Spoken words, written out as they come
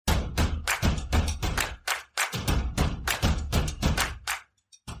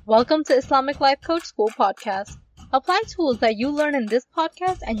Welcome to Islamic Life Coach School Podcast. Apply tools that you learn in this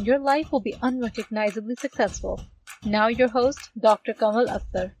podcast and your life will be unrecognizably successful. Now your host, Dr. Kamal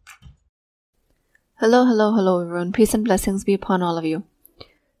Akhtar. Hello everyone. Peace and blessings be upon all of you.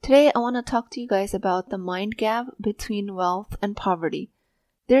 Today I want to talk to you guys about the mind gap between wealth and poverty.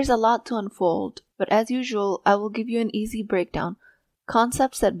 There's a lot to unfold, but as usual, I will give you an easy breakdown,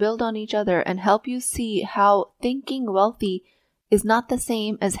 concepts that build on each other and help you see how thinking wealthy is not the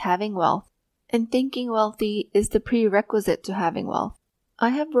same as having wealth, and thinking wealthy is the prerequisite to having wealth.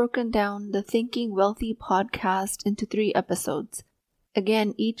 I have broken down the Thinking Wealthy podcast into 3 episodes.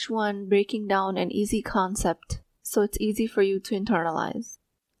 Again, each one breaking down an easy concept so it's easy for you to internalize.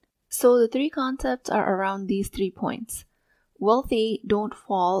 So the 3 concepts are around these 3 points. Wealthy don't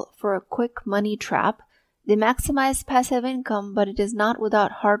fall for a quick money trap. They maximize passive income, but it is not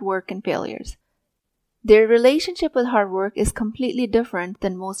without hard work and failures. Their relationship with hard work is completely different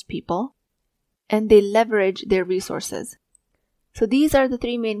than most people, and they leverage their resources. So these are the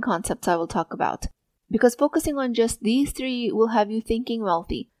 3 main concepts I will talk about, because focusing on just these 3 will have you thinking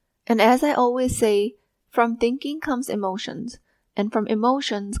wealthy. And as I always say, from thinking comes emotions, and from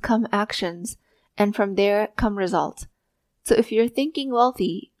emotions come actions, and from there come results. So if you're thinking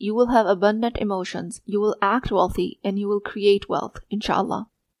wealthy, you will have abundant emotions, you will act wealthy, and you will create wealth, inshallah.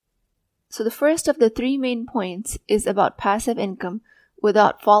 So the first of the 3 main points is about passive income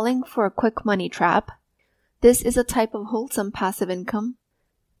without falling for a quick money trap. This is a type of wholesome passive income.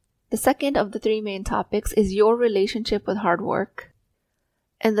 The second of the 3 main topics is your relationship with hard work.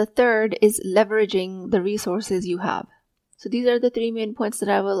 And the third is leveraging the resources you have. So these are the 3 main points that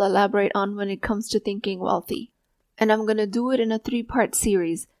I will elaborate on when it comes to thinking wealthy. And I'm going to do it in a 3-part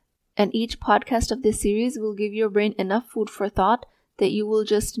series. And each podcast of this series will give your brain enough food for thought that you will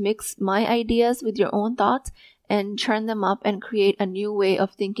just mix my ideas with your own thoughts and churn them up and create a new way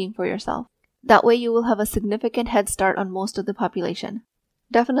of thinking for yourself. That way you will have a significant head start on most of the population.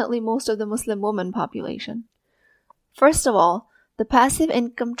 Definitely most of the Muslim woman population. First of all, the passive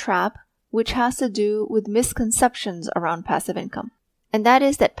income trap, which has to do with misconceptions around passive income. And that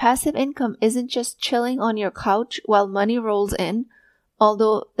is that passive income isn't just chilling on your couch while money rolls in,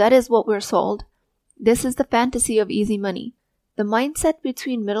 although that is what we're sold. This is the fantasy of easy money. The mindset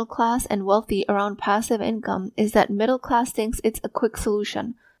between middle class and wealthy around passive income is that middle class thinks it's a quick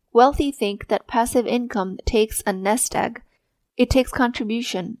solution. Wealthy think that passive income takes a nest egg. It takes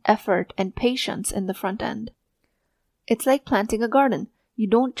contribution, effort, and patience in the front end. It's like planting a garden. You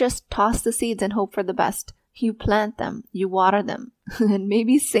don't just toss the seeds and hope for the best. You plant them, you water them, and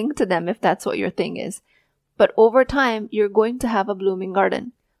maybe sing to them if that's what your thing is. But over time, you're going to have a blooming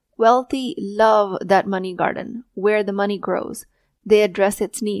garden. Wealthy love that money garden, where the money grows. They address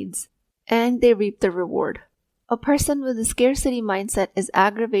its needs, and they reap the reward. A person with a scarcity mindset is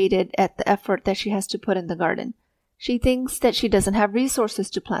aggravated at the effort that she has to put in the garden. She thinks that she doesn't have resources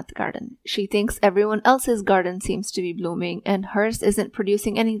to plant the garden. She thinks everyone else's garden seems to be blooming, and hers isn't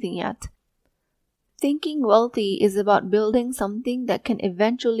producing anything yet. Thinking wealthy is about building something that can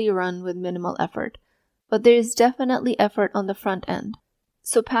eventually run with minimal effort, but there is definitely effort on the front end.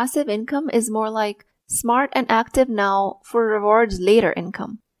 So passive income is more like smart and active now for rewards later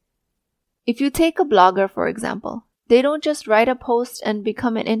income. If you take a blogger, for example, they don't just write a post and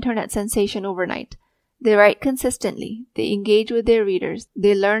become an internet sensation overnight. They write consistently, they engage with their readers,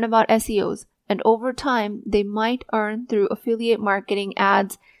 they learn about SEOs, and over time, they might earn through affiliate marketing,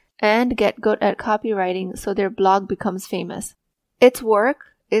 ads, and get good at copywriting so their blog becomes famous. It's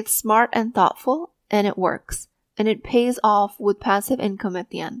work, it's smart and thoughtful, and it works. And it pays off with passive income at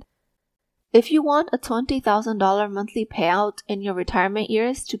the end. If you want a $20,000 monthly payout in your retirement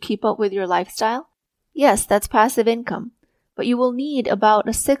years to keep up with your lifestyle, yes, that's passive income. But you will need about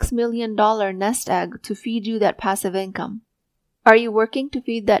a $6 million nest egg to feed you that passive income. Are you working to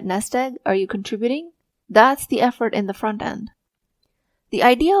feed that nest egg? Are you contributing? That's the effort in the front end. The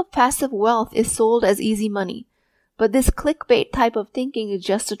idea of passive wealth is sold as easy money, but this clickbait type of thinking is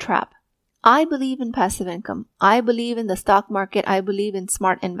just a trap. I believe in passive income. I believe in the stock market. I believe in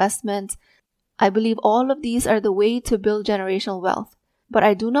smart investments. I believe all of these are the way to build generational wealth. But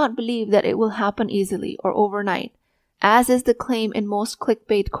I do not believe that it will happen easily or overnight, as is the claim in most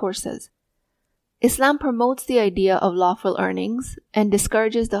clickbait courses. Islam promotes the idea of lawful earnings and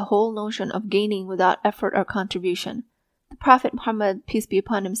discourages the whole notion of gaining without effort or contribution. The Prophet Muhammad, peace be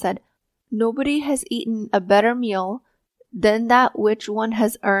upon him, said, "Nobody has eaten a better meal than that which one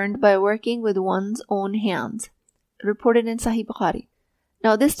has earned by working with one's own hands." Reported in Sahih Bukhari.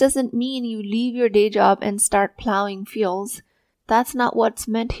 Now, this doesn't mean you leave your day job and start plowing fields. That's not what's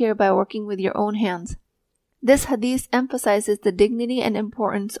meant here by working with your own hands. This hadith emphasizes the dignity and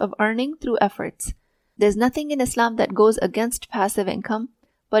importance of earning through efforts. There's nothing in Islam that goes against passive income,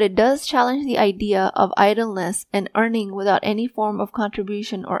 but it does challenge the idea of idleness and earning without any form of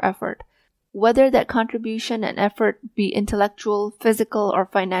contribution or effort, whether that contribution and effort be intellectual, physical, or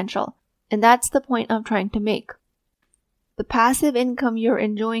financial. And that's the point I'm trying to make. The passive income you're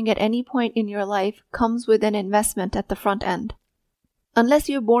enjoying at any point in your life comes with an investment at the front end. Unless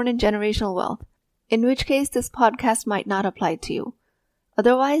you're born in generational wealth, in which case this podcast might not apply to you.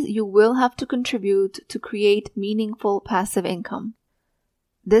 Otherwise, you will have to contribute to create meaningful passive income.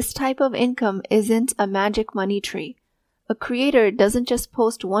 This type of income isn't a magic money tree. A creator doesn't just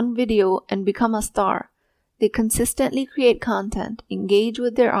post one video and become a star. They consistently create content, engage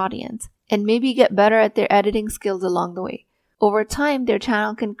with their audience, and maybe get better at their editing skills along the way. Over time, their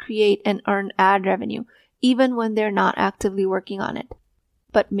channel can create and earn ad revenue, even when they're not actively working on it.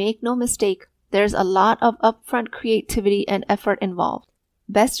 But make no mistake, there's a lot of upfront creativity and effort involved.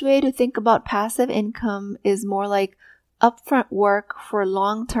 Best way to think about passive income is more like upfront work for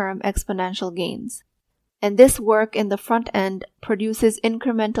long-term exponential gains. And this work in the front end produces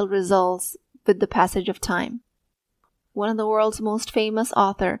incremental results with the passage of time. One of the world's most famous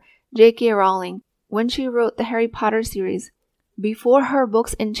author, J.K. Rowling, when she wrote the Harry Potter series, before her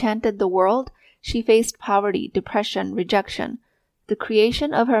books enchanted the world, she faced poverty, depression, rejection. The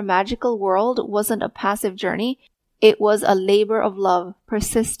creation of her magical world wasn't a passive journey. It was a labor of love,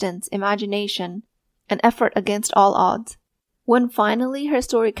 persistence, imagination, and effort against all odds. When finally her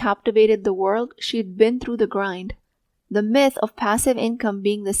story captivated the world, she'd been through the grind. The myth of passive income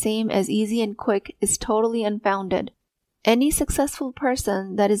being the same as easy and quick is totally unfounded. Any successful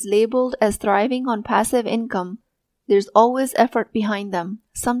person that is labeled as thriving on passive income, there's always effort behind them,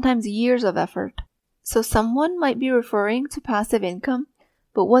 sometimes years of effort. So someone might be referring to passive income,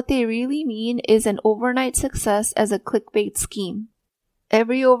 but what they really mean is an overnight success as a clickbait scheme.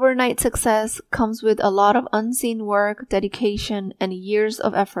 Every overnight success comes with a lot of unseen work, dedication, and years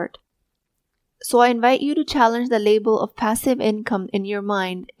of effort. So I invite you to challenge the label of passive income in your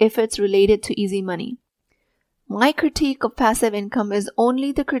mind if it's related to easy money. My critique of passive income is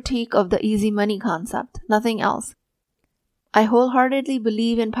only the critique of the easy money concept, nothing else. I wholeheartedly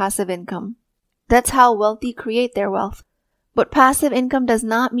believe in passive income. That's how wealthy create their wealth. But passive income does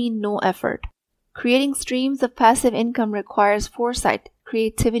not mean no effort. Creating streams of passive income requires foresight,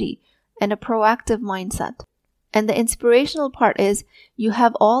 creativity, and a proactive mindset. And the inspirational part is you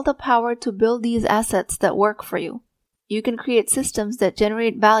have all the power to build these assets that work for you. You can create systems that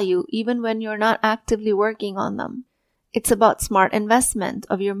generate value even when you're not actively working on them. It's about smart investment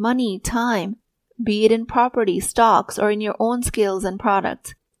of your money, time, be it in property, stocks, or in your own skills and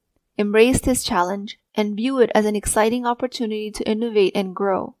products. Embrace this challenge and view it as an exciting opportunity to innovate and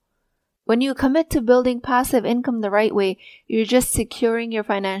grow. When you commit to building passive income the right way, you're just securing your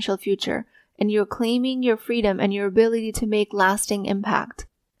financial future, and you're claiming your freedom and your ability to make lasting impact.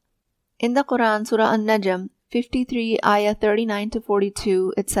 In the Quran, Surah An-Najm, 53, ayah 39 to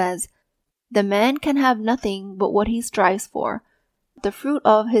 42, it says, "The man can have nothing but what he strives for. The fruit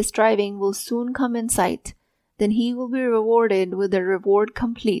of his striving will soon come in sight. Then he will be rewarded with the reward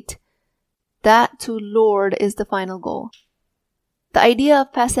complete. That to Lord is the final goal." The idea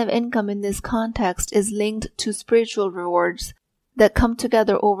of passive income in this context is linked to spiritual rewards that come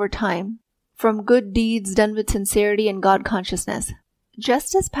together over time, from good deeds done with sincerity and God consciousness.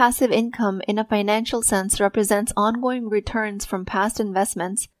 Just as passive income in a financial sense represents ongoing returns from past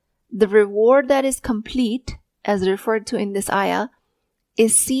investments, the reward that is complete, as referred to in this ayah,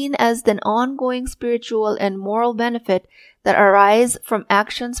 is seen as an ongoing spiritual and moral benefit that arise from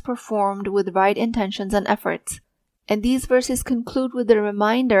actions performed with right intentions and efforts. And these verses conclude with the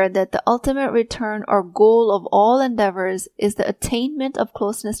reminder that the ultimate return or goal of all endeavors is the attainment of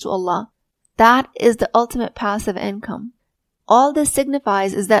closeness to Allah. That is the ultimate passive income. All this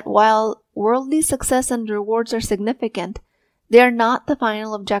signifies is that while worldly success and rewards are significant, they are not the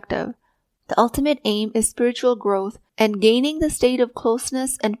final objective. The ultimate aim is spiritual growth and gaining the state of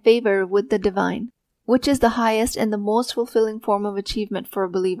closeness and favor with the divine, which is the highest and the most fulfilling form of achievement for a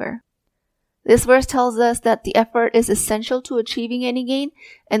believer. This verse tells us that the effort is essential to achieving any gain,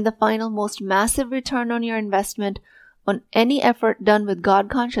 and the final most massive return on your investment on any effort done with God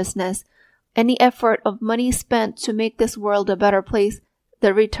consciousness, any effort of money spent to make this world a better place,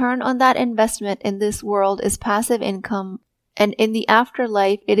 the return on that investment in this world is passive income, and in the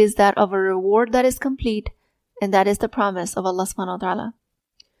afterlife it is that of a reward that is complete, and that is the promise of Allah subhanahu wa ta'ala.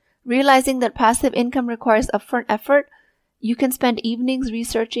 Realizing that passive income requires upfront effort, you can spend evenings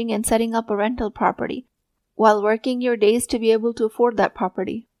researching and setting up a rental property, while working your days to be able to afford that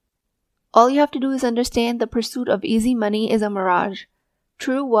property. All you have to do is understand the pursuit of easy money is a mirage.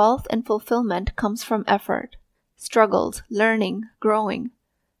 True wealth and fulfillment comes from effort, struggles, learning, growing.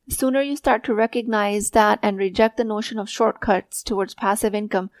 The sooner you start to recognize that and reject the notion of shortcuts towards passive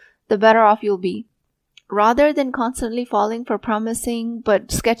income, the better off you'll be. Rather than constantly falling for promising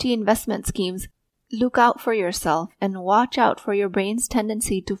but sketchy investment schemes, look out for yourself and watch out for your brain's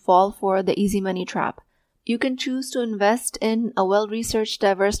tendency to fall for the easy money trap. You can choose to invest in a well-researched,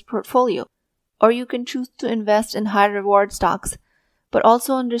 diverse portfolio, or you can choose to invest in high-reward stocks, but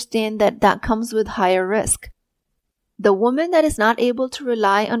also understand that that comes with higher risk. The woman that is not able to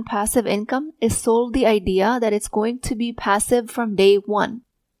rely on passive income is sold the idea that it's going to be passive from day one,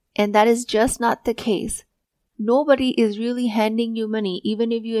 and that is just not the case. Nobody is really handing you money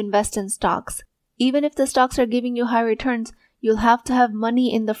even if you invest in stocks. Even if the stocks are giving you high returns, you'll have to have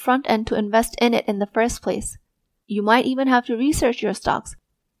money in the front end to invest in it in the first place. You might even have to research your stocks.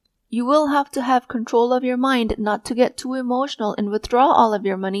 You will have to have control of your mind not to get too emotional and withdraw all of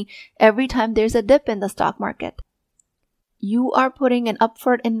your money every time there's a dip in the stock market. You are putting an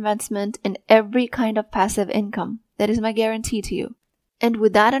upward investment in every kind of passive income. That is my guarantee to you. And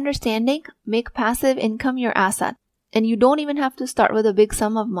with that understanding, make passive income your asset. And you don't even have to start with a big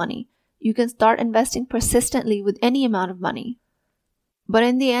sum of money. You can start investing persistently with any amount of money. But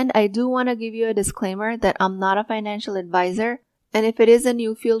in the end, I do want to give you a disclaimer that I'm not a financial advisor. And if it is a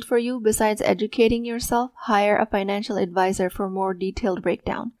new field for you, besides educating yourself, hire a financial advisor for more detailed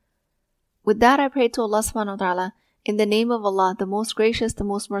breakdown. With that, I pray to Allah subhanahu wa ta'ala, in the name of Allah, the most gracious, the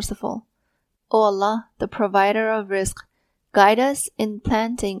most merciful. O Allah, the provider of rizq, guide us in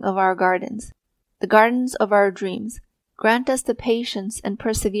planting of our gardens, the gardens of our dreams. Grant us the patience and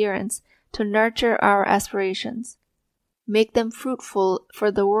perseverance to nurture our aspirations. Make them fruitful for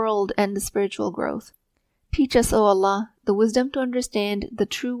the world and the spiritual growth. Teach us, O Allah, the wisdom to understand the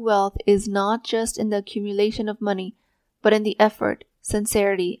true wealth is not just in the accumulation of money, but in the effort,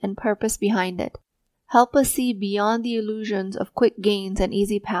 sincerity, and purpose behind it. Help us see beyond the illusions of quick gains and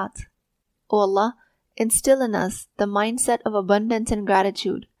easy paths. O Allah, instill in us the mindset of abundance and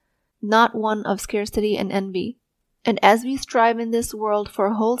gratitude, not one of scarcity and envy. And as we strive in this world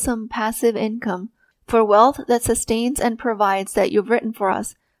for wholesome passive income, for wealth that sustains and provides that you've written for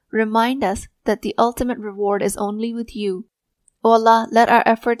us, remind us that the ultimate reward is only with you. O Allah, let our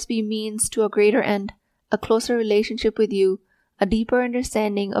efforts be means to a greater end, a closer relationship with you, a deeper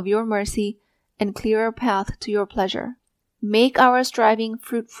understanding of your mercy, and clearer path to your pleasure. Make our striving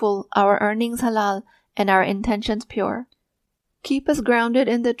fruitful, our earnings halal, and our intentions pure. Keep us grounded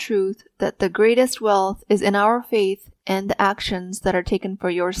in the truth that the greatest wealth is in our faith and the actions that are taken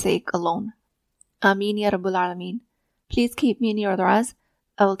for your sake alone. Ameen Ya Rabbul Alameen. Please keep me in your du'as.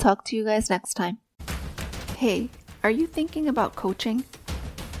 I will talk to you guys next time. Hey, are you thinking about coaching?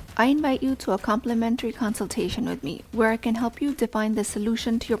 I invite you to a complimentary consultation with me where I can help you define the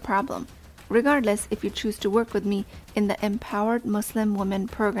solution to your problem, regardless if you choose to work with me in the Empowered Muslim Women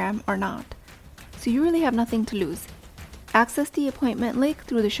program or not. So you really have nothing to lose. Access the appointment link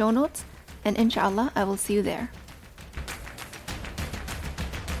through the show notes, and inshallah, I will see you there.